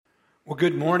Well,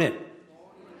 good morning.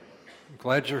 I'm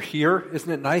glad you're here.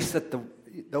 Isn't it nice that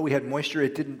though we had moisture,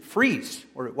 it didn't freeze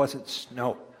or it wasn't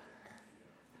snow?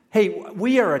 Hey,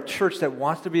 we are a church that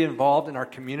wants to be involved in our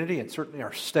community and certainly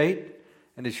our state.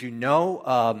 And as you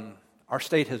know, our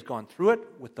state has gone through it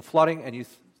with the flooding. And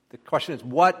the question is,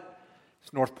 what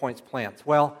is North Point's plans?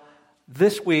 Well,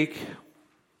 this week,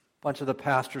 a bunch of the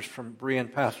pastors from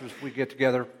Berean pastors, we get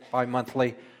together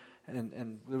bi-monthly.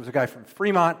 And there was a guy from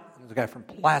Fremont, and there was a guy from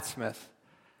Plattsmouth.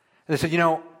 And they said,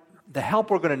 the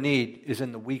help we're going to need is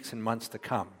in the weeks and months to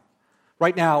come.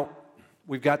 Right now,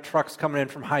 we've got trucks coming in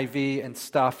from Hy-Vee and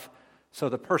stuff. So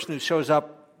the person who shows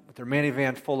up with their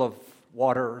minivan full of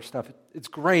water or stuff, it's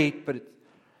great, but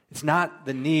it's not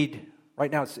the need.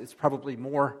 Right now, it's probably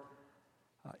more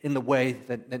in the way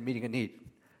than meeting a need.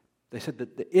 They said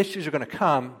that the issues are going to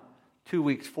come 2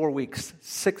 weeks, 4 weeks,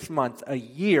 6 months, a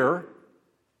year,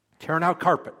 tearing out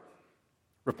carpet,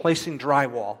 replacing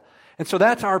drywall. And so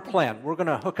that's our plan. We're going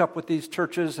to hook up with these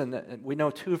churches, and we know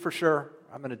two for sure.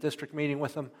 I'm in a district meeting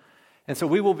with them. And so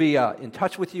we will be in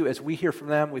touch with you as we hear from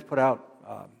them. We've put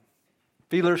out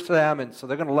feelers to them, and so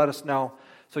they're going to let us know.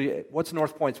 So what's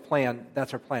North Point's plan?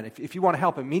 That's our plan. If you want to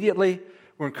help immediately,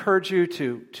 we encourage you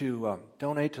to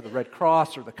donate to the Red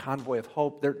Cross or the Convoy of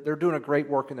Hope. They're doing a great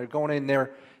work, and they're going in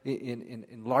there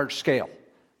in large scale.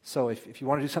 So if you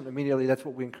want to do something immediately, that's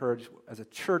what we encourage. As a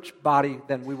church body,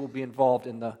 then we will be involved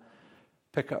in the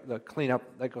pickup, the cleanup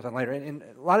that goes on later. And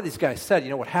a lot of these guys said,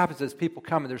 what happens is people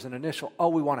come and there's an initial,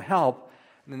 we want to help,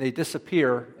 and then they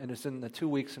disappear, and it's in the 2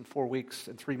 weeks and 4 weeks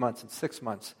and 3 months and 6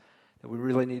 months that we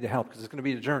really need to help, because it's going to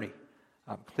be a journey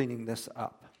cleaning this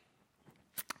up.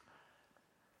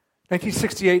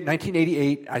 1968,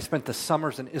 1988, I spent the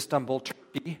summers in Istanbul,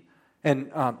 Turkey,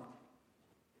 and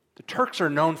the Turks are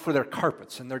known for their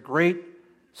carpets, and they're great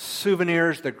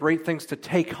souvenirs, they're great things to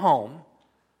take home.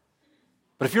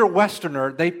 But if you're a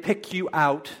Westerner, they pick you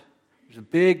out. There's a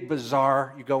big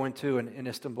bazaar you go into in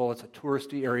Istanbul. It's a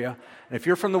touristy area. And if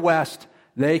you're from the West,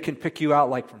 they can pick you out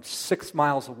like from 6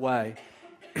 miles away.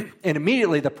 And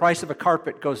immediately the price of a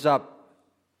carpet goes up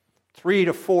 3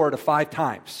 to 4 to 5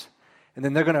 times. And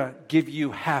then they're going to give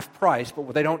you half price. But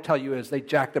what they don't tell you is they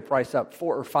jack the price up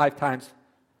 4 or 5 times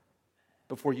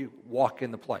before you walk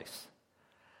in the place.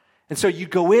 And so you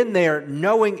go in there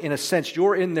knowing, in a sense,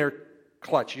 you're in their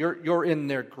clutch, you're in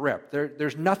their grip.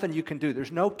 There's nothing you can do.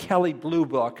 There's no Kelly Blue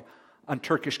Book on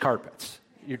Turkish carpets.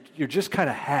 You're just kind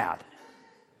of had.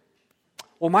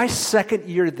 Well, my second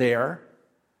year there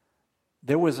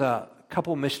was a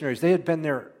couple of missionaries. They had been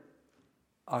there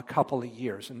a couple of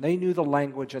years, and they knew the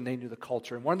language and they knew the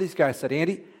culture. And one of these guys said,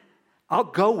 Andy, I'll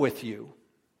go with you,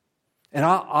 and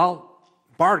I'll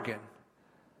bargain.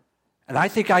 And I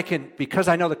think I can, because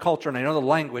I know the culture and I know the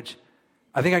language,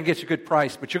 I think I can get you a good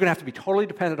price, but you're going to have to be totally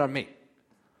dependent on me.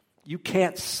 You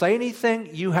can't say anything.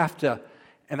 You have to,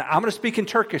 and I'm going to speak in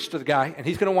Turkish to the guy, and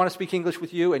he's going to want to speak English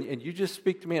with you, and you just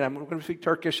speak to me, and I'm going to speak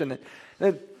Turkish, and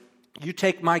then you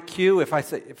take my cue. If I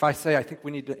say, I think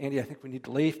we need to, Andy, I think we need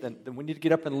to leave, then we need to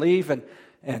get up and leave,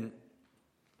 and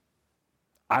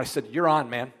I said, you're on,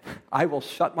 man. I will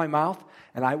shut my mouth,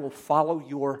 and I will follow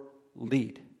your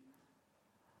lead.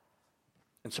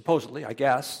 And supposedly, I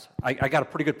guess, I got a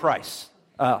pretty good price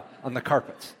on the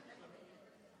carpets.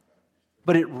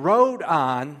 But it rode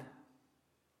on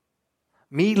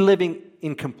me living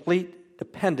in complete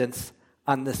dependence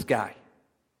on this guy.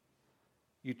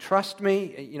 You trust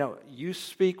me, you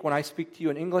speak when I speak to you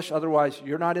in English, otherwise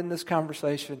you're not in this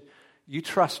conversation. You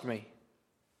trust me,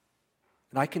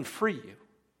 and I can free you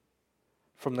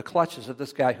from the clutches of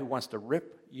this guy who wants to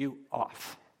rip you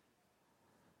off.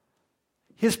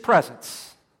 His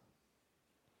presence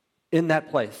in that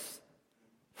place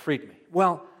freed me.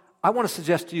 Well, I want to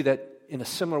suggest to you that in a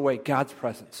similar way, God's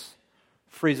presence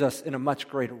frees us in a much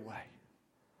greater way.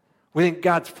 We think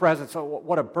God's presence,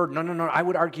 what a burden. No. I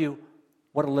would argue,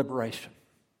 what a liberation.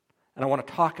 And I want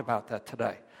to talk about that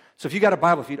today. So if you got a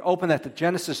Bible, if you'd open that to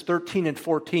Genesis 13 and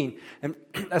 14, and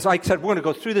as I said, we're going to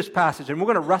go through this passage, and we're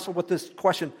going to wrestle with this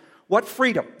question, what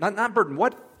freedom, not burden,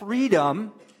 what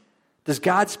freedom does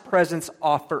God's presence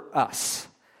offer us?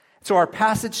 So our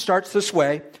passage starts this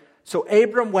way. So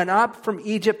Abram went up from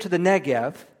Egypt to the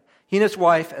Negev, he and his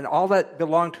wife and all that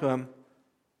belonged to him,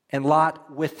 and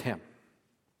Lot with him.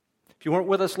 If you weren't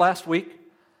with us last week,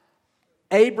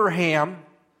 Abraham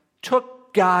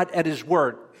took God at his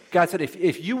word. God said,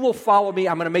 if you will follow me,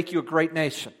 I'm going to make you a great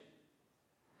nation.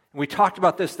 And we talked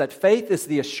about this, that faith is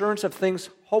the assurance of things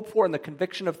hoped for and the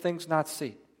conviction of things not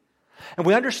seen. And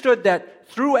we understood that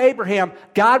through Abraham,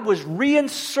 God was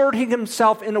reinserting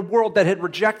himself in a world that had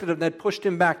rejected him, that had pushed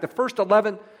him back. The first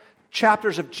 11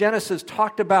 chapters of Genesis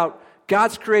talked about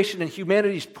God's creation and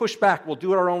humanity's pushback, we'll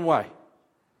do it our own way.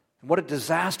 And what a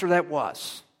disaster that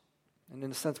was. And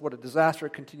in a sense, what a disaster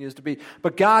it continues to be.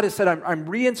 But God has said, I'm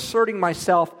reinserting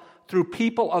myself through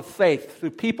people of faith,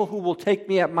 through people who will take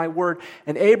me at my word.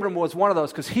 And Abram was one of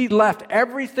those because he left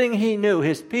everything he knew,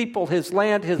 his people, his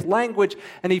land, his language,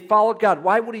 and he followed God.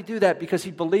 Why would he do that? Because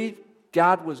he believed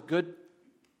God was good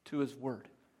to his word.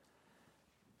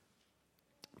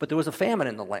 But there was a famine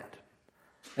in the land.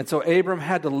 And so Abram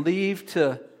had to leave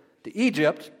to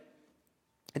Egypt.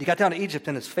 And he got down to Egypt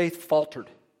and his faith faltered.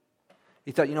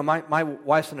 He thought, my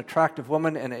wife's an attractive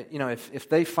woman, and if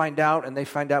they find out and they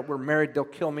find out we're married, they'll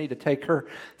kill me to take her.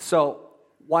 So,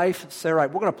 wife Sarai,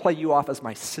 we're going to play you off as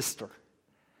my sister.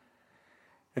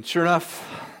 And sure enough,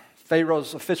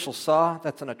 Pharaoh's officials saw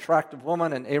that's an attractive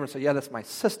woman, and Abram said, yeah, that's my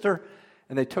sister.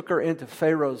 And they took her into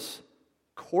Pharaoh's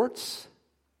courts.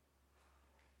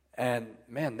 And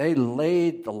man, they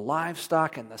laid the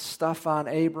livestock and the stuff on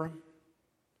Abram.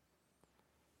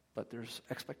 But there's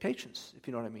expectations, if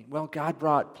you know what I mean. Well, God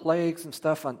brought plagues and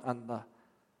stuff on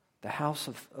the house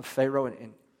of Pharaoh,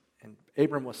 and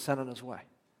Abram was sent on his way.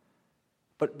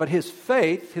 But his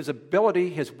faith, his ability,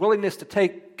 his willingness to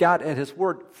take God at his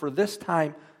word for this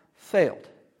time failed.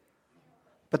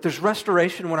 But there's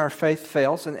restoration when our faith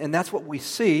fails, and that's what we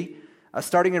see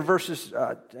starting in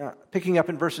picking up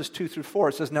in verses 2 through 4.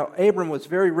 It says, now Abram was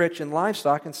very rich in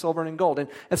livestock and silver and in gold.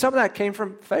 And some of that came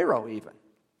from Pharaoh even.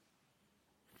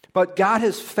 But God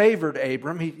has favored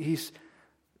Abram. He's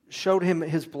showed him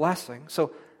his blessing.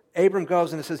 So Abram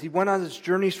goes, and it says, he went on his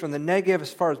journeys from the Negev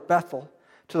as far as Bethel,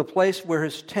 to the place where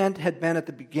his tent had been at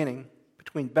the beginning,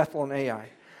 between Bethel and Ai,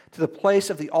 to the place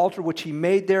of the altar which he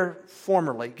made there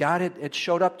formerly. God had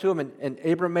showed up to him, and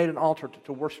Abram made an altar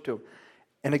to worship to him.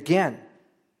 And again,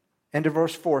 end of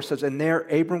verse 4 says, and there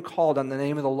Abram called on the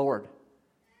name of the Lord.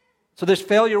 So this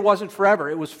failure wasn't forever.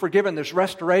 It was forgiven. There's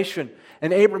restoration.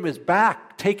 And Abram is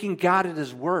back, taking God at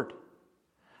his word.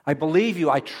 I believe you.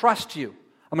 I trust you.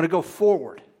 I'm going to go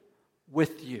forward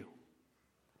with you.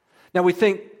 Now we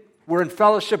think we're in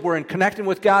fellowship. We're in connecting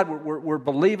with God. We're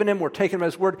believing him. We're taking him at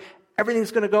his word.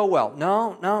 Everything's going to go well.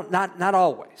 No, not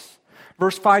always.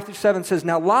 Verse 5 through 7 says,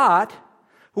 now Lot,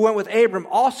 who went with Abram,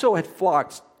 also had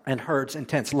flocks and herds and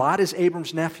tents. Lot is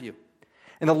Abram's nephew.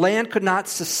 And the land could not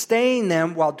sustain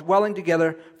them while dwelling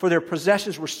together, for their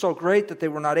possessions were so great that they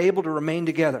were not able to remain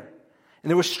together. And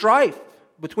there was strife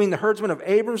between the herdsmen of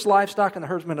Abram's livestock and the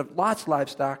herdsmen of Lot's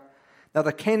livestock. Now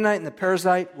the Canaanite and the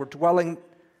Perizzite were dwelling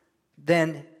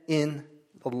then in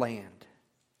the land.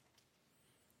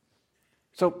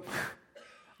 So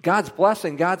God's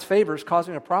blessing, God's favor is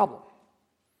causing a problem.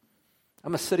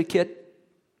 I'm a city kid.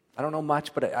 I don't know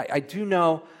much, but I do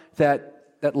know that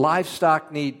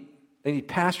livestock need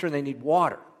pasture and they need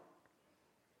water.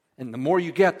 And the more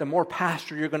you get, the more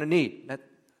pasture you're going to need.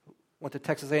 Went to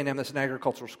Texas A&M, that's an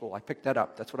agricultural school. I picked that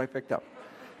up. That's what I picked up.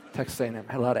 Texas A&M.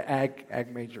 Had a lot of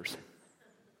ag majors.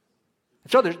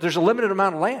 So there's a limited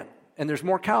amount of land, and there's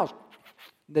more cows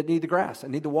that need the grass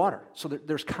and need the water. So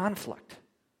there's conflict.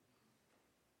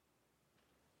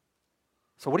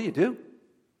 So what do you do?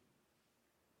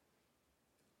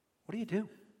 What do you do?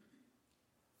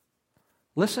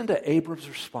 Listen to Abram's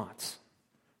response,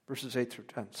 verses 8 through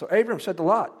 10. So Abram said to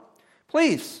Lot,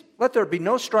 please, let there be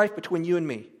no strife between you and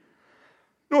me,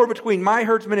 nor between my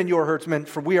herdsmen and your herdsmen,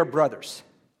 for we are brothers.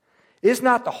 Is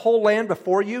not the whole land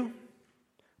before you?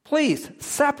 Please,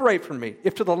 separate from me.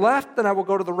 If to the left, then I will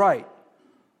go to the right.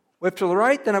 If to the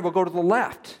right, then I will go to the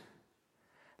left.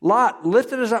 Lot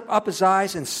lifted up his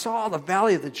eyes and saw the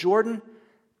valley of the Jordan,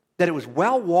 that it was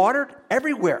well watered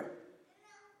everywhere.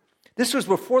 This was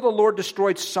before the Lord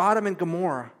destroyed Sodom and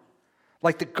Gomorrah,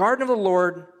 like the garden of the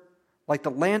Lord, like the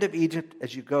land of Egypt,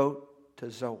 as you go to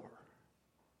Zoar.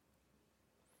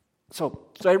 So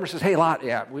Abram says, hey, Lot,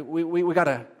 yeah, we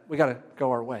gotta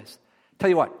go our ways. Tell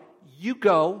you what, you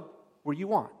go where you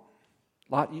want.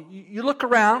 Lot, you look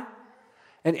around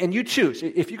and you choose.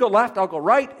 If you go left, I'll go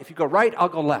right. If you go right, I'll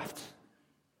go left.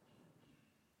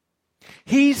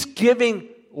 He's giving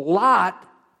Lot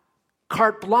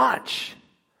carte blanche.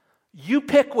 You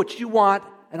pick what you want,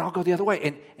 and I'll go the other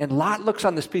way. And Lot looks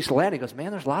on this piece of land, and he goes,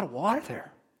 man, there's a lot of water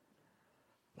there.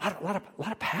 A lot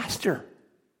of pasture.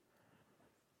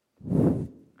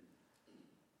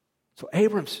 So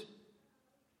Abram's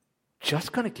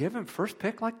just going to give him first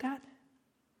pick like that?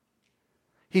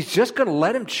 He's just going to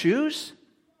let him choose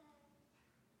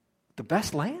the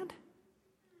best land?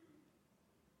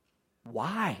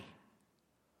 Why?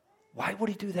 Why would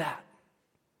he do that?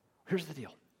 Here's the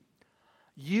deal.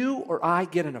 You or I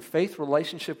get in a faith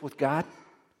relationship with God,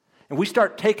 and we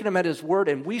start taking him at his word,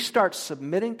 and we start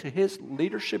submitting to his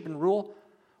leadership and rule,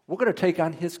 we're going to take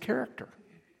on his character.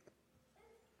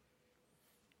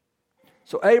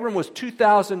 So Abram was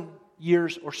 2,000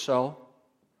 years or so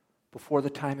before the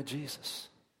time of Jesus.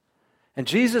 And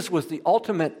Jesus was the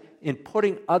ultimate in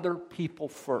putting other people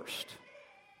first.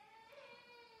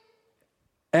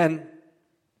 And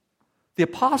the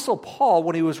Apostle Paul,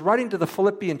 when he was writing to the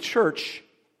Philippian church,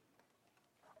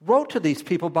 wrote to these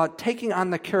people about taking on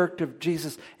the character of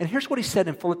Jesus. And here's what he said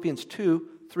in Philippians 2,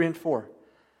 3, and 4.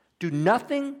 Do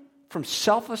nothing from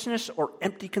selfishness or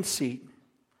empty conceit,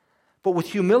 but with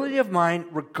humility of mind,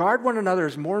 regard one another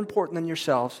as more important than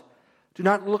yourselves. Do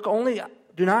not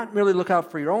merely look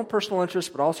out for your own personal interests,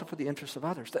 but also for the interests of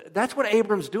others. That's what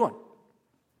Abram's doing.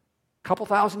 A couple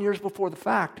thousand years before the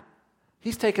fact,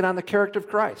 he's taken on the character of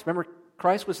Christ. Remember,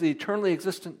 Christ was the eternally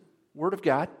existent Word of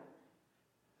God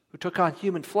who took on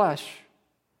human flesh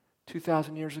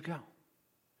 2,000 years ago.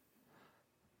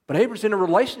 But Abram's in a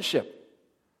relationship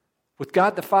with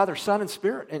God the Father, Son, and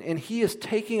Spirit, and he is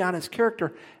taking on his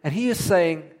character, and he is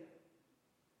saying,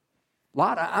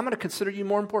 Lot, I'm going to consider you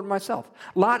more important than myself.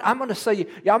 Lot, I'm going to say,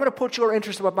 I'm going to put your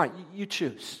interest above mine. You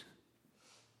choose.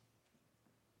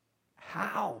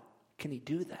 How can he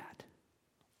do that?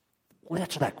 We'll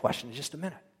answer that question in just a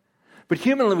minute. But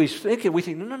humanly, we think, no.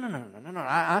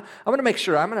 I'm going to make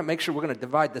sure we're going to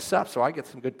divide this up so I get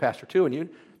some good pastor too, and you,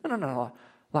 no.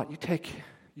 Lot, you take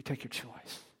your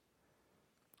choice.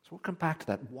 So we'll come back to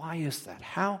that. Why is that?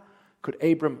 How could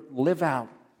Abram live out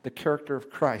the character of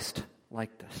Christ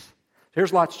like this?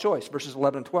 Here's Lot's choice, verses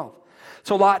 11 and 12.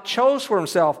 So Lot chose for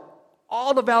himself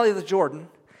all the valley of the Jordan,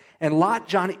 and Lot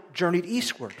journeyed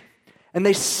eastward. And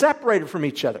they separated from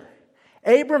each other.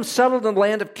 Abram settled in the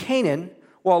land of Canaan,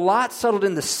 while Lot settled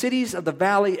in the cities of the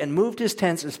valley and moved his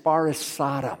tents as far as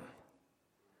Sodom.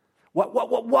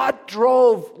 What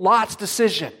drove Lot's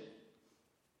decision?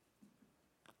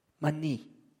 Money.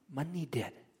 Money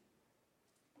did.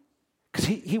 Because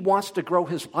he wants to grow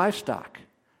his livestock.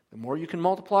 The more you can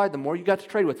multiply, the more you got to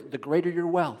trade with, the greater your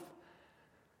wealth.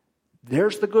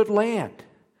 There's the good land.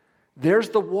 There's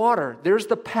the water. There's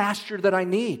the pasture that I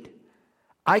need.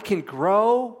 I can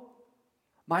grow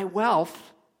my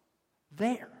wealth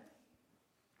there.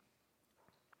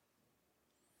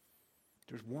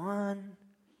 There's one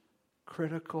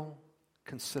critical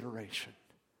consideration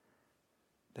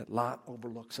that Lot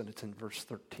overlooks, and it's in verse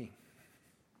 13.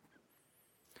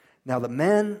 Now the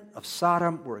men of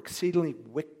Sodom were exceedingly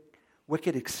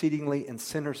wicked exceedingly and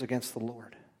sinners against the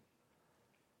Lord.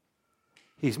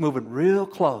 He's moving real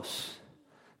close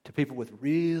to people with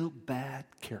real bad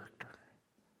character.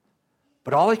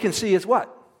 But all he can see is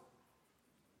what?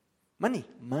 Money.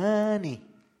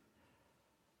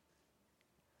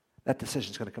 That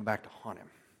decision's going to come back to haunt him.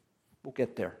 We'll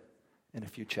get there in a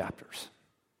few chapters.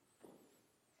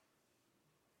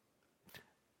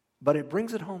 But it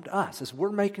brings it home to us as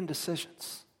we're making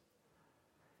decisions.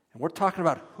 And we're talking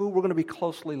about who we're going to be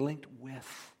closely linked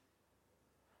with.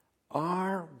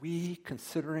 Are we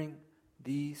considering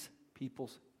these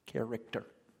people's character?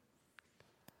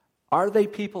 Are they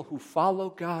people who follow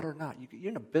God or not?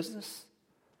 You're in a business.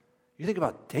 You think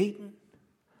about dating.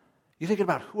 You think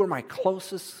about who are my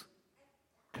closest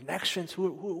connections,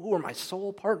 who are my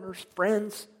soul partners,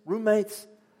 friends, roommates.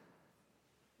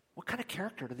 What kind of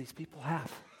character do these people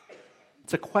have?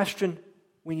 It's a question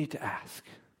we need to ask.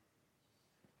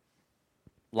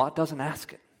 Lot doesn't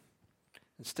ask it.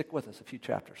 And stick with us a few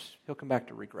chapters. He'll come back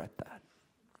to regret that.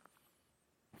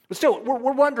 But still,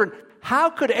 we're wondering, how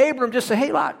could Abram just say,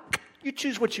 hey, Lot, you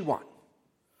choose what you want.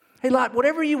 Hey, Lot,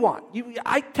 whatever you want.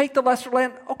 I take the lesser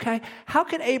land. Okay. How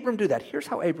can Abram do that? Here's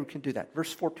how Abram can do that.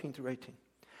 Verse 14 through 18.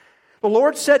 The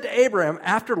Lord said to Abraham,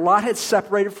 after Lot had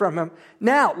separated from him,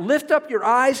 now lift up your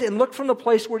eyes and look from the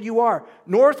place where you are,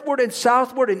 northward and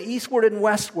southward and eastward and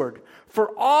westward.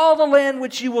 For all the land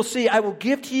which you will see, I will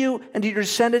give to you and to your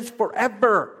descendants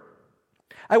forever.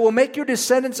 I will make your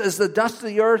descendants as the dust of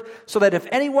the earth, so that if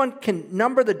anyone can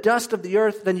number the dust of the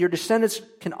earth, then your descendants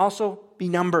can also be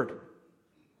numbered.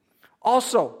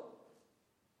 Also,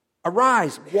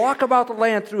 arise, walk about the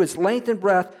land through its length and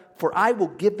breadth, for I will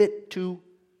give it to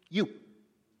you.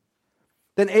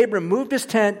 Then Abram moved his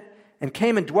tent and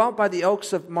came and dwelt by the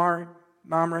oaks of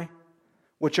Mamre,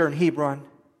 which are in Hebron.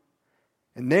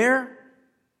 And there,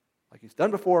 like he's done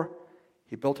before,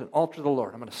 he built an altar to the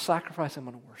Lord. I'm going to sacrifice, I'm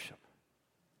going to worship.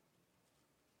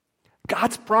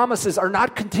 God's promises are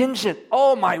not contingent.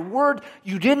 Oh, my word,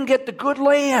 you didn't get the good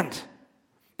land.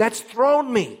 That's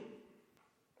thrown me.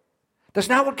 That's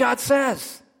not what God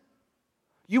says.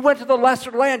 You went to the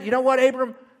lesser land. You know what,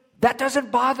 Abram? That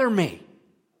doesn't bother me.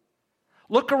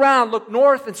 Look around, look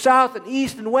north and south and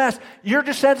east and west. Your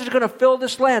descendants are going to fill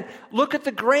this land. Look at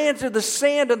the grains of the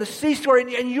sand and the seashore,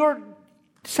 and your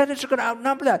descendants are going to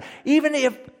outnumber that. Even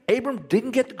if Abram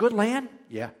didn't get the good land,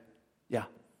 yeah.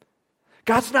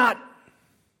 God's not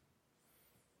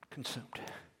consumed.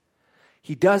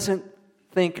 He doesn't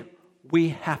think we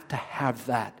have to have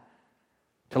that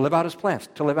to live out his plans,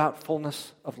 to live out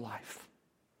fullness of life.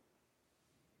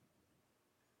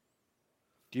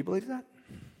 Do you believe that?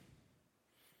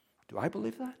 Do I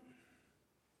believe that?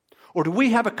 Or do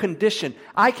we have a condition?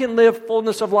 I can live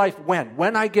fullness of life when?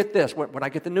 When I get this, when I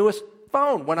get the newest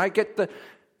phone, when I get the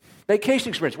vacation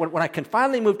experience, when I can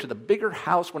finally move to the bigger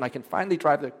house, when I can finally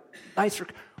drive the nicer,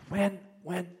 when,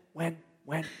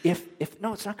 if,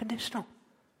 no, it's not conditional.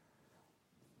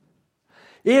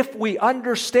 If we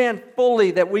understand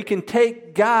fully that we can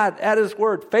take God at his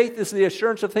word, faith is the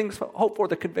assurance of things hoped for,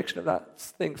 the conviction of that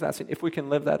things not seen. If we can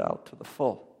live that out to the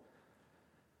full,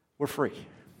 we're free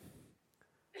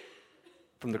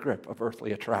from the grip of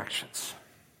earthly attractions.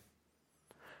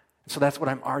 So that's what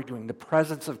I'm arguing. The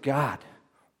presence of God.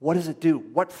 What does it do?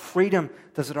 What freedom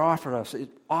does it offer us? It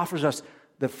offers us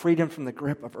the freedom from the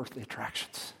grip of earthly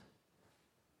attractions.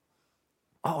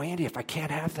 Oh, Andy, if I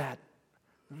can't have that.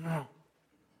 No.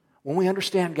 When we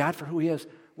understand God for who he is,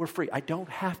 we're free. I don't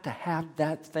have to have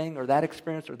that thing or that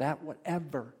experience or that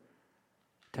whatever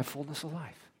to have fullness of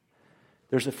life.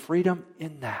 There's a freedom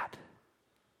in that.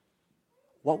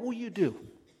 What will you do?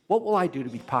 What will I do to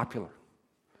be popular?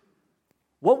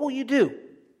 What will you do?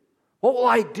 What will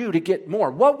I do to get more?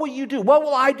 What will you do? What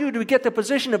will I do to get the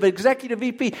position of executive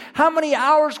VP? How many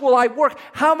hours will I work?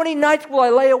 How many nights will I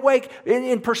lay awake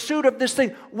in pursuit of this thing?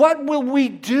 What will we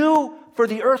do for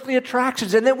the earthly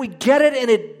attractions? And then we get it and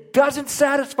it doesn't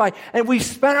satisfy. And we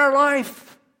spend our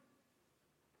life.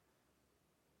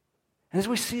 And as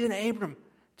we see in Abram,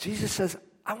 Jesus says,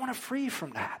 I want to free you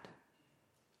from that.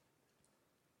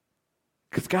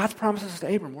 Because God's promises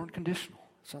to Abram weren't conditional.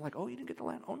 It's not like, oh, you didn't get the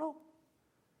land. Oh, no.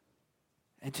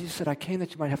 And Jesus said, I came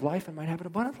that you might have life and might have it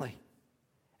abundantly.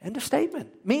 End of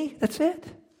statement. Me, that's it.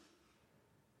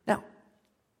 Now,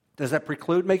 does that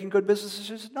preclude making good business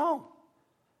decisions? No.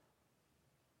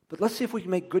 But let's see if we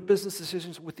can make good business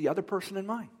decisions with the other person in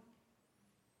mind.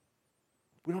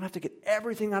 We don't have to get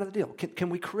everything out of the deal. Can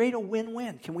we create a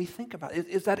win-win? Can we think about it?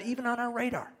 Is that even on our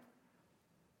radar?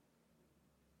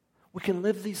 We can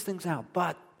live these things out,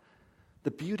 but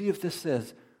the beauty of this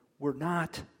is we're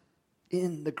not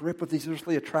in the grip of these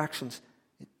earthly attractions.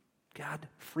 God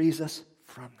frees us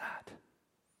from that.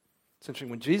 It's interesting.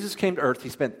 When Jesus came to earth, he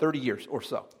spent 30 years or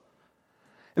so.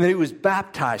 And then he was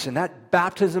baptized, and that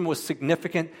baptism was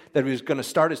significant, that he was going to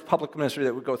start his public ministry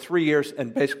that would go 3 years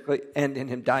and basically end in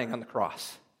him dying on the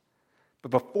cross.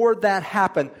 But before that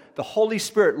happened, the Holy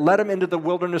Spirit led him into the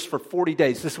wilderness for 40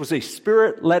 days. This was a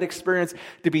Spirit-led experience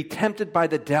to be tempted by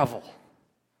the devil.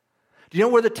 Do you know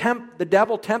where the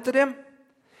devil tempted him?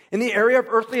 In the area of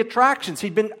earthly attractions.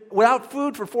 He'd been without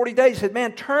food for 40 days. He said,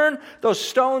 man, turn those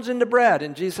stones into bread.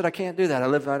 And Jesus said, I can't do that.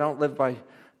 I don't live by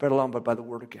bread alone, but by the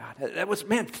word of God. That was,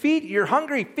 man, you're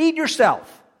hungry, feed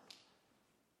yourself.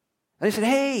 And he said,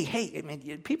 hey, man,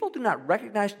 people do not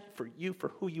recognize you for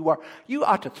who you are. You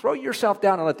ought to throw yourself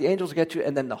down and let the angels get you,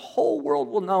 and then the whole world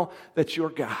will know that you're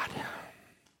God.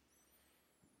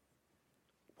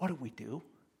 What do we do?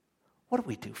 What do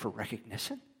we do for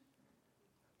recognition?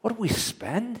 What do we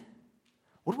spend?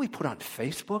 What do we put on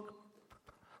Facebook?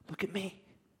 Look at me.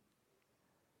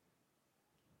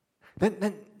 Then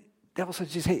the devil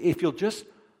says, hey, if you'll just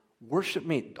worship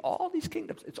me, all these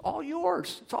kingdoms, it's all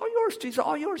yours. It's all yours, Jesus,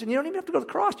 all yours. And you don't even have to go to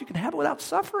the cross. You can have it without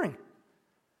suffering.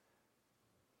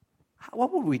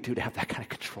 What would we do to have that kind of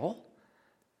control?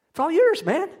 It's all yours,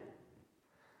 man.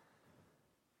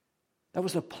 That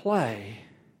was a play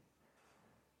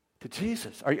to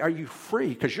Jesus. Are you free?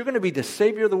 Because you're going to be the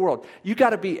Savior of the world. You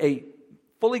got to be a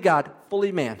fully God,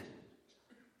 fully man,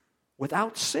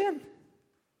 without sin.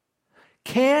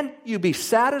 Can you be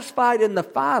satisfied in the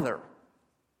Father?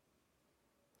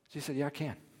 Jesus said, yeah, I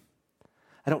can.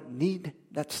 I don't need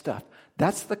that stuff.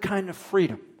 That's the kind of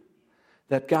freedom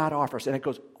that God offers. And it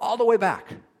goes all the way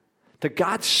back to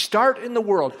God's start in the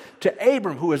world, to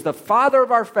Abram, who is the father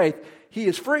of our faith. He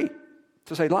is free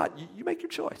to say, Lot, you make your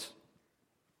choice.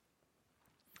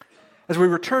 As we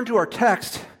return to our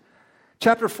text,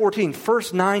 chapter 14,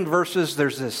 first 9 verses,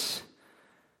 there's this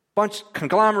bunch,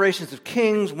 conglomerations of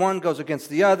kings. One goes against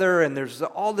the other, and there's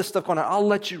all this stuff going on. I'll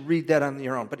let you read that on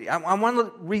your own. But I want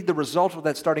to read the result of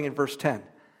that starting in verse 10. It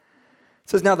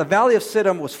says, now the valley of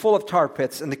Siddim was full of tar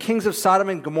pits, and the kings of Sodom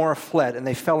and Gomorrah fled, and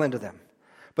they fell into them.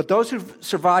 But those who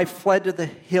survived fled to the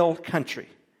hill country.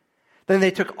 Then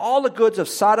they took all the goods of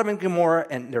Sodom and Gomorrah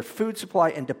and their food supply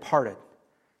and departed.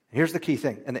 And here's the key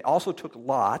thing. And they also took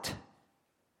Lot,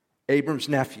 Abram's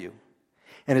nephew,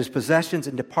 and his possessions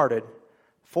and departed,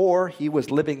 for he was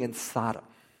living in Sodom.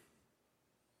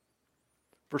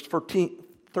 Verse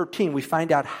 13, we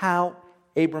find out how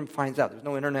Abram finds out. There's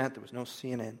no internet, there was no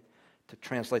CNN to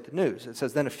translate the news. It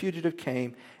says, then a fugitive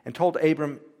came and told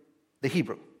Abram the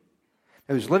Hebrew.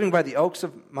 He was living by the oaks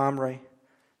of Mamre,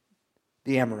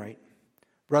 the Amorite,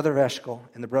 brother of Eshcol,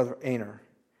 and the brother of Aner.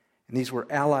 And these were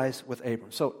allies with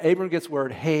Abram. So Abram gets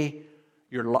word, hey,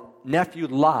 your nephew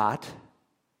Lot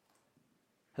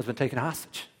has been taken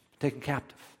hostage, taken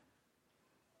captive.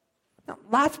 Now,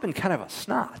 Lot's been kind of a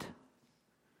snot.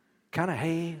 Kind of,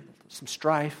 hey, some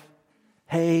strife.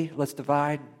 Hey, let's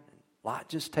divide. Lot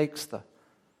just takes the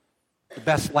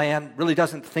best land, really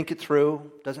doesn't think it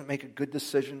through, doesn't make a good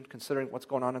decision considering what's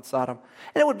going on in Sodom.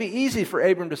 And it would be easy for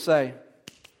Abram to say,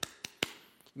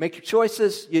 make your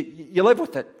choices, you live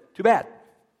with it, too bad.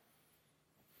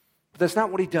 But that's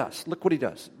not what he does. Look what he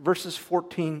does. Verses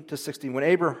 14 to 16. When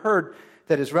Abram heard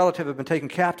that his relative had been taken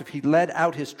captive, he led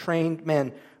out his trained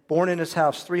men, born in his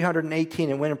house, 318,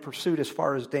 and went in pursuit as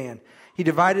far as Dan. He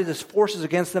divided his forces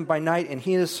against them by night, and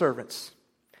he and his servants,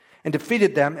 and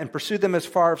defeated them and pursued them as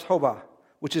far as Hobah,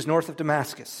 which is north of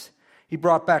Damascus. He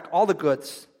brought back all the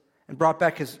goods and brought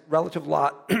back his relative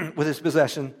Lot with his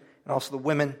possession and also the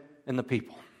women and the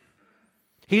people.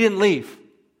 He didn't leave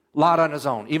Lot on his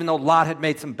own, even though Lot had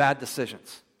made some bad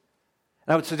decisions.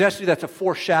 And I would suggest to you that's a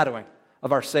foreshadowing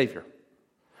of our Savior.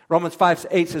 Romans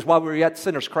 5:8 says, while we were yet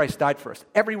sinners, Christ died for us.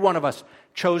 Every one of us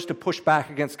chose to push back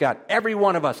against God. Every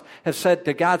one of us has said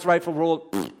to God's rightful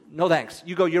rule, no thanks.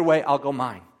 You go your way, I'll go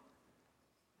mine.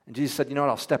 And Jesus said, you know what,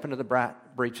 I'll step into the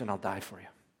breach and I'll die for you.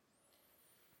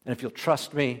 And if you'll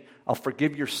trust me, I'll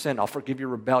forgive your sin, I'll forgive your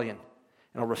rebellion,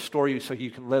 and I'll restore you so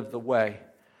you can live the way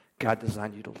God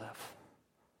designed you to live.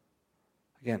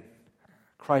 Again,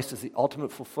 Christ is the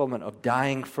ultimate fulfillment of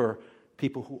dying for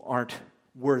people who aren't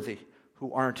worthy,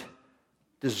 who aren't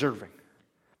deserving.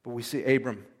 But we see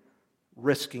Abram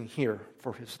risking here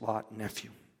for his Lot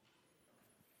nephew.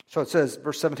 So it says,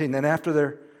 verse 17, then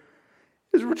after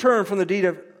his return from the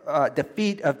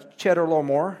defeat of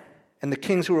Chedorlaomer and the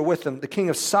kings who were with him, the king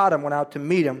of Sodom went out to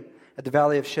meet him at the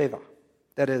valley of Shaveh,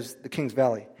 that is, the king's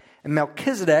valley. And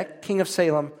Melchizedek, king of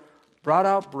Salem, brought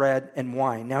out bread and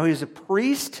wine. Now he is a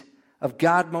priest of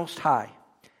God Most High.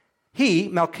 He,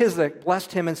 Melchizedek,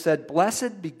 blessed him and said,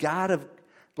 Blessed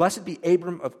be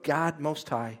Abram of God Most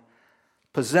High,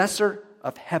 possessor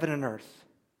of heaven and earth.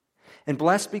 And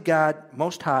blessed be God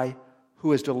Most High,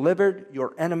 who has delivered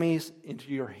your enemies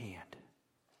into your hand.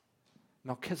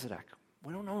 Melchizedek,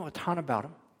 we don't know a ton about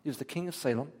him. He was the king of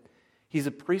Salem. He's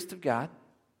a priest of God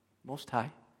Most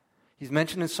High. He's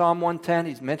mentioned in Psalm 110.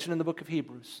 He's mentioned in the book of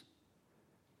Hebrews.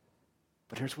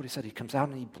 But here's what he said. He comes out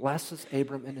and he blesses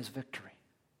Abram in his victory.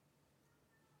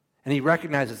 And he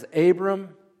recognizes Abram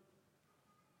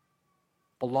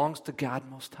belongs to God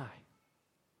Most High.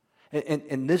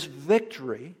 And this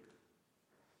victory,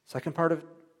 second part of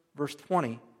verse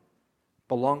 20,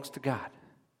 belongs to God.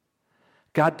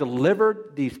 God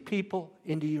delivered these people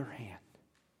into your hand.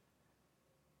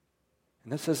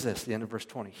 And it says this, the end of verse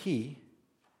 20. He,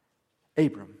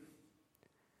 Abram,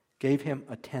 gave him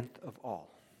a tenth of all.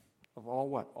 Of all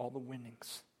what? All the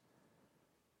winnings.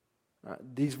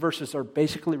 These verses are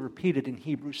basically repeated in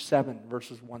Hebrews 7,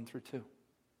 verses 1 through 2.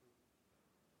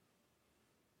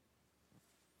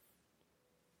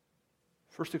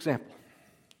 First example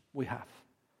we have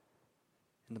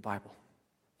in the Bible,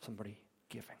 somebody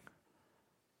giving.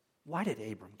 Why did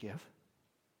Abram give?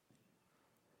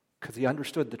 Because he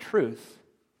understood the truth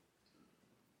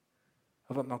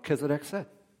of what Melchizedek said.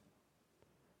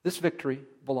 This victory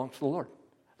belongs to the Lord.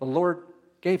 The Lord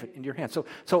gave it into your hand.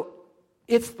 So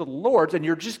it's the Lord's, and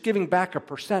you're just giving back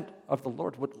 1% of the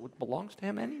Lord, what belongs to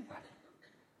Him anyway.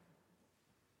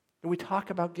 And we talk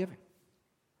about giving.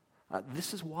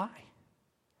 This is why.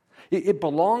 It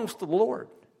belongs to the Lord.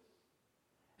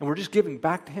 And we're just giving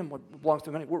back to Him what belongs to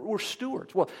Him anyway. We're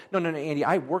stewards. Well, no, Andy,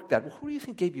 I worked that. Well, who do you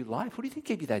think gave you life? Who do you think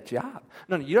gave you that job?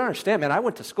 No, you don't understand, man. I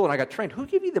went to school and I got trained. Who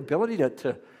gave you the ability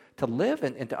to live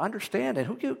and to understand? And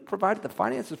who provided the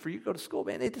finances for you to go to school?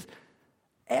 Man,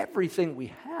 everything we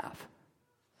have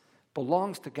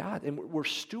belongs to God, and we're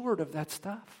steward of that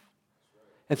stuff.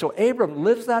 And so Abram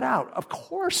lives that out. Of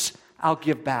course I'll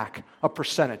give back a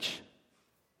percentage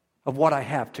of what I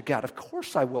have to God. Of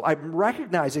course I will. I'm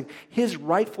recognizing His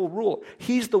rightful rule.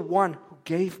 He's the one who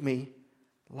gave me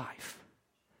life.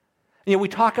 You know, we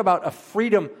talk about a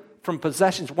freedom from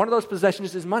possessions. One of those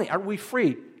possessions is money. Are we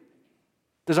free?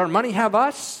 Does our money have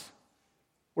us?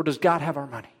 Or Or does God have our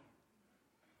money?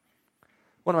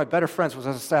 One of my better friends was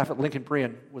on staff at Lincoln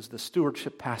Berean, was the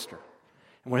stewardship pastor.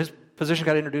 And when his position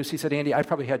got introduced, he said, Andy, I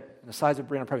probably had, in the size of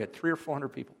Berean, I probably had 300 or 400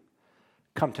 people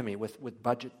come to me with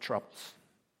budget troubles.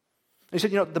 And he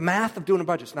said, the math of doing a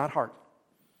budget is not hard.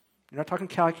 You're not talking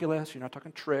calculus, you're not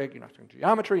talking trig, you're not talking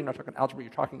geometry, you're not talking algebra,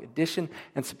 you're talking addition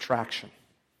and subtraction.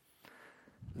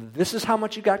 This is how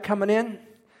much you got coming in,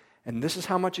 and this is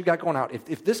how much you got going out.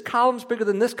 If this column's bigger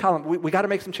than this column, we got to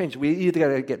make some changes. We either got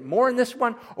to get more in this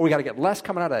one, or we got to get less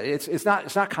coming out of it. It's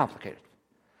not complicated.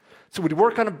 So we'd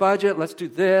work on a budget. Let's do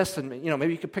this, and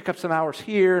maybe you could pick up some hours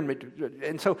here,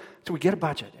 and so we get a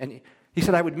budget. And he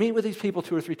said I would meet with these people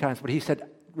 2 or 3 times, but he said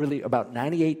really about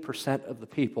 98% of the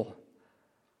people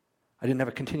I didn't have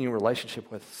a continuing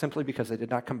relationship with, simply because they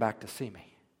did not come back to see me.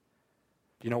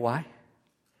 Do you know why?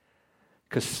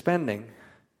 Because spending,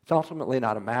 it's ultimately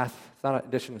not a math, it's not an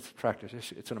addition and subtraction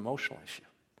issue, it's an emotional issue.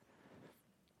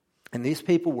 And these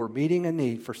people were meeting a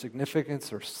need for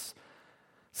significance or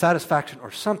satisfaction or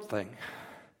something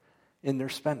in their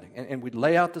spending. And we'd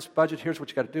lay out this budget, here's what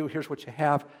you got to do, here's what you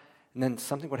have, and then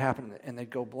something would happen and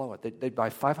they'd go blow it. They'd buy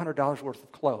 $500 worth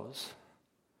of clothes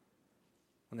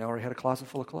when they already had a closet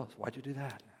full of clothes. Why'd you do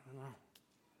that? I don't know.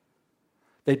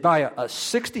 They'd buy a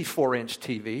 64-inch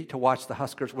TV to watch the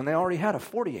Huskers when they already had a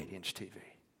 48-inch TV.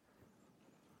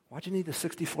 Why'd you need the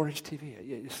 64-inch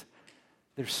TV?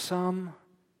 There's some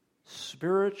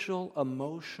spiritual,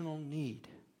 emotional need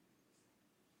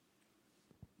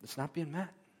that's not being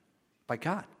met by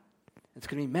God. It's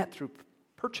going to be met through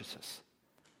purchases.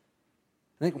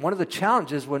 I think one of the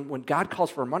challenges when God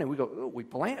calls for our money, we go, oh, we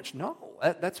blanch. No,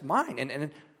 that's mine.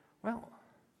 And well,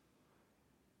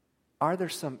 are there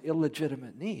some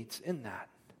illegitimate needs in that?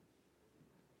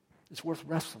 It's worth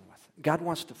wrestling with. God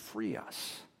wants to free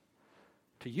us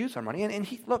to use our money. And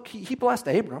he blessed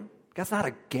Abram. God's not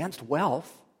against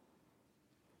wealth,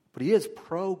 but he is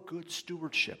pro-good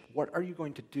stewardship. What are you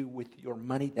going to do with your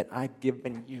money that I've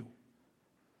given you?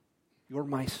 You're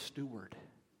my steward.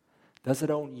 Does it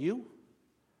own you?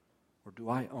 Or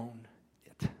do I own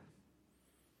it?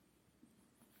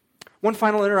 One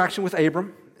final interaction with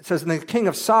Abram. It says, and the king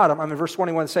of Sodom, I'm in verse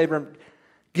 21, it says, Abram,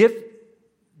 give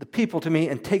the people to me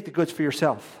and take the goods for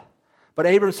yourself. But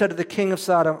Abram said to the king of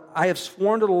Sodom, I have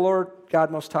sworn to the Lord God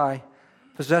Most High,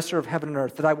 possessor of heaven and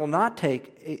earth, that I will not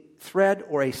take a thread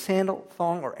or a sandal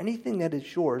thong or anything that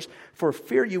is yours, for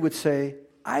fear you would say,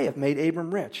 I have made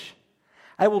Abram rich.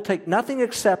 I will take nothing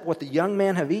except what the young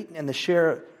men have eaten and the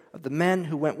share of the men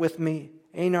who went with me,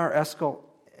 Anar, Eshcol,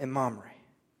 and Mamre.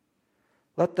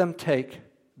 Let them take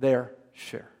their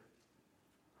share.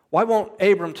 Why won't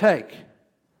Abram take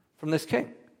from this king?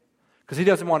 Because he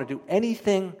doesn't want to do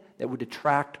anything that would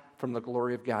detract from the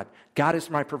glory of God. God is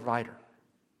my provider.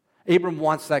 Abram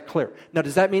wants that clear. Now,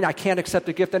 does that mean I can't accept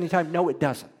a gift anytime? No, it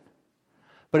doesn't.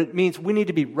 But it means we need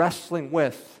to be wrestling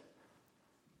with,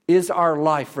 is our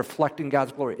life reflecting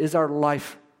God's glory? Is our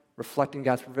life reflecting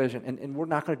God's provision? And we're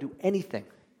not going to do anything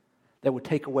that would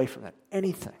take away from that.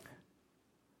 Anything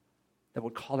that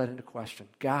would call that into question.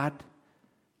 God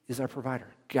is our provider.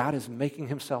 God is making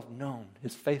himself known,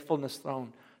 his faithfulness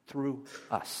known through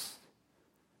us.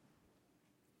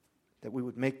 That we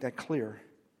would make that clear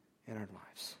in our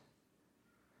lives.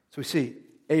 So we see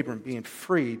Abram being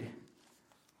freed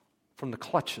from the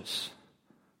clutches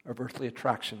of earthly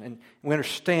attraction. And we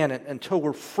understand that until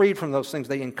we're freed from those things,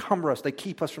 they encumber us, they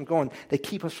keep us from going, they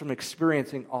keep us from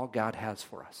experiencing all God has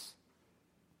for us.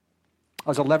 I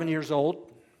was 11 years old.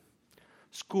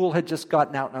 School had just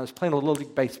gotten out, and I was playing a Little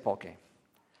League baseball game.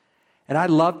 And I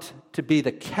loved to be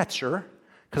the catcher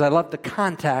because I loved the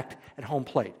contact at home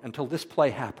plate until this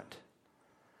play happened.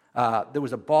 There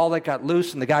was a ball that got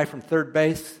loose, and the guy from third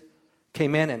base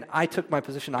came in, and I took my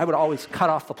position. I would always cut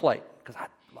off the plate because I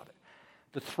love it.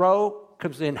 The throw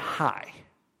comes in high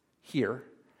here,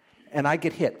 and I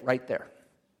get hit right there.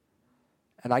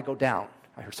 And I go down.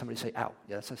 I heard somebody say, ow.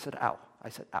 Yes, I said, ow. I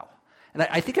said, ow. And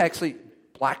I think I actually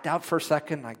blacked out for a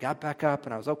second. I got back up,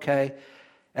 and I was okay.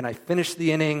 And I finished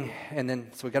the inning, and then,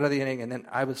 so we got out of the inning, and then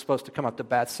I was supposed to come up to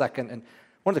bat second. And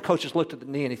one of the coaches looked at the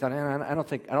knee, and he thought, I don't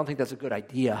think that's a good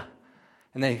idea.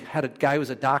 And they had a guy who was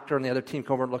a doctor on the other team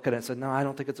come over and look at it and said, no, I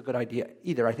don't think it's a good idea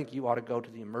either. I think you ought to go to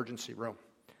the emergency room.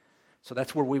 So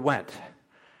that's where we went.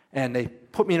 And they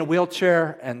put me in a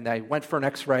wheelchair, and I went for an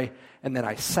x-ray, and then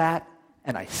I sat,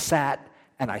 and I sat,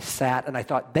 and I sat, and I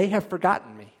thought, they have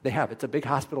forgotten me. They have. It's a big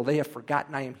hospital. They have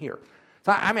forgotten I am here.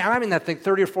 So I'm in that thing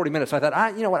 30 or 40 minutes. So I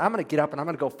thought, you know what, I'm going to get up, and I'm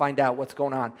going to go find out what's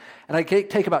going on. And I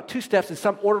take about 2 steps, and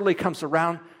some orderly comes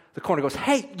around the corner and goes,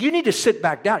 hey, you need to sit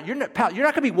back down. You're not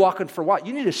going to be walking for a while.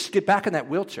 You need to get back in that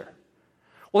wheelchair.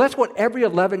 Well, that's what every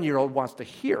 11-year-old wants to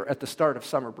hear at the start of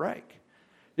summer break.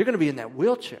 You're going to be in that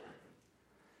wheelchair.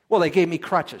 Well, they gave me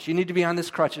crutches. You need to be on this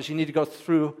crutches. You need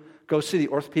to go see the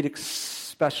orthopedic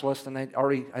specialist, and they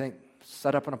already, I think,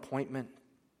 set up an appointment.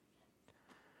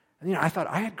 And, I thought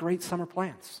I had great summer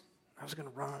plans. I was going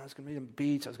to run. I was going to be on the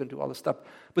beach. I was going to do all this stuff.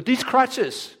 But these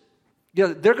crutches,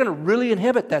 they're going to really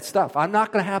inhibit that stuff. I'm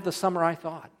not going to have the summer I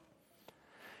thought.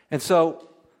 And so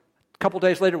a couple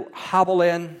days later, hobble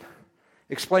in,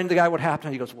 explain to the guy what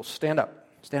happened. He goes, well, stand up.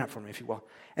 Stand up for me, if you will.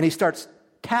 And he starts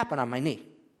tapping on my knee,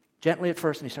 gently at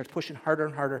first, and he starts pushing harder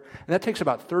and harder. And that takes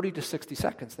about 30 to 60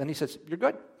 seconds. Then he says, you're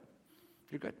good.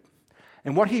 You're good.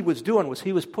 And what he was doing was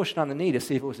he was pushing on the knee to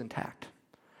see if it was intact.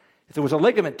 If there was a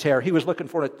ligament tear, he was looking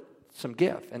for some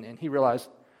give. And he realized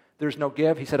there's no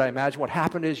give. He said, I imagine what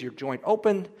happened is your joint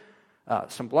opened,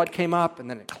 some blood came up, and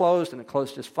then it closed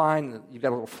just fine. You've got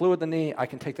a little fluid in the knee. I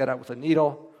can take that out with a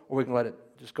needle, or we can let it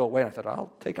just go away. And I thought,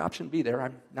 I'll take option B there.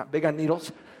 I'm not big on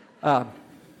needles. But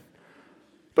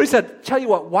he said, tell you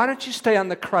what, why don't you stay on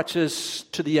the crutches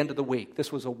to the end of the week?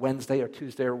 This was a Wednesday or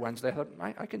Tuesday or Wednesday. I thought,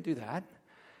 I can do that.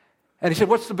 And he said,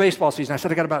 what's the baseball season? I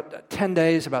said, I got about 10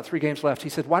 days, about 3 games left. He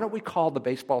said, why don't we call the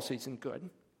baseball season good?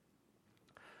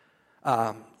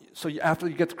 So after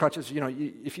you get the crutches,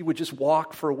 if you would just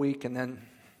walk for a week and then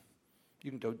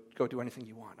you can go do anything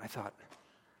you want. I thought,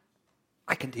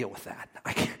 I can deal with that.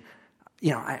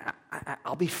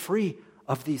 I'll be free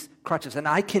of these crutches, and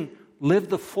I can live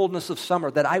the fullness of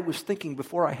summer that I was thinking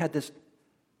before I had this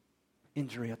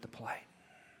injury at the plate.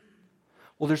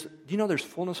 Well, there's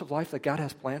fullness of life that God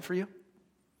has planned for you?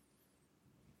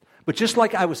 But just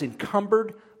like I was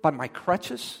encumbered by my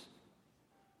crutches,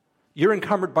 you're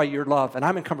encumbered by your love, and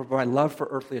I'm encumbered by my love for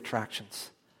earthly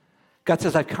attractions. God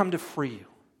says, I've come to free you.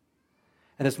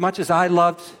 And as much as I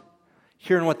loved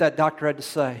hearing what that doctor had to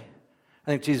say, I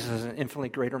think Jesus has an infinitely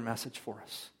greater message for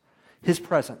us. His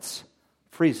presence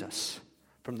frees us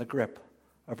from the grip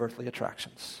of earthly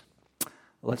attractions.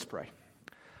 Let's pray.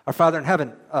 Our Father in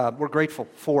heaven, we're grateful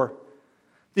for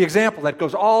the example that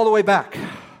goes all the way back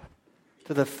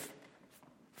to the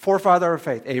forefather of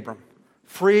faith, Abram.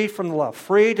 Free from the love,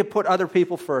 free to put other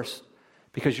people first,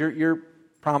 because your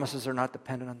promises are not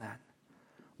dependent on that.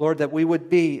 Lord, that we would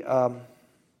be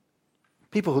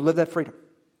people who live that freedom.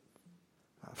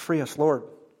 Free us, Lord.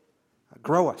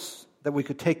 Grow us, that we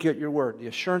could take you at your word, the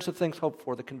assurance of things hoped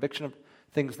for, the conviction of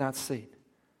things not seen.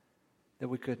 That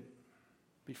we could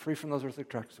be free from those earthly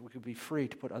attractions. We could be free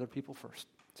to put other people first.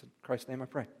 It's in Christ's name I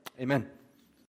pray. Amen.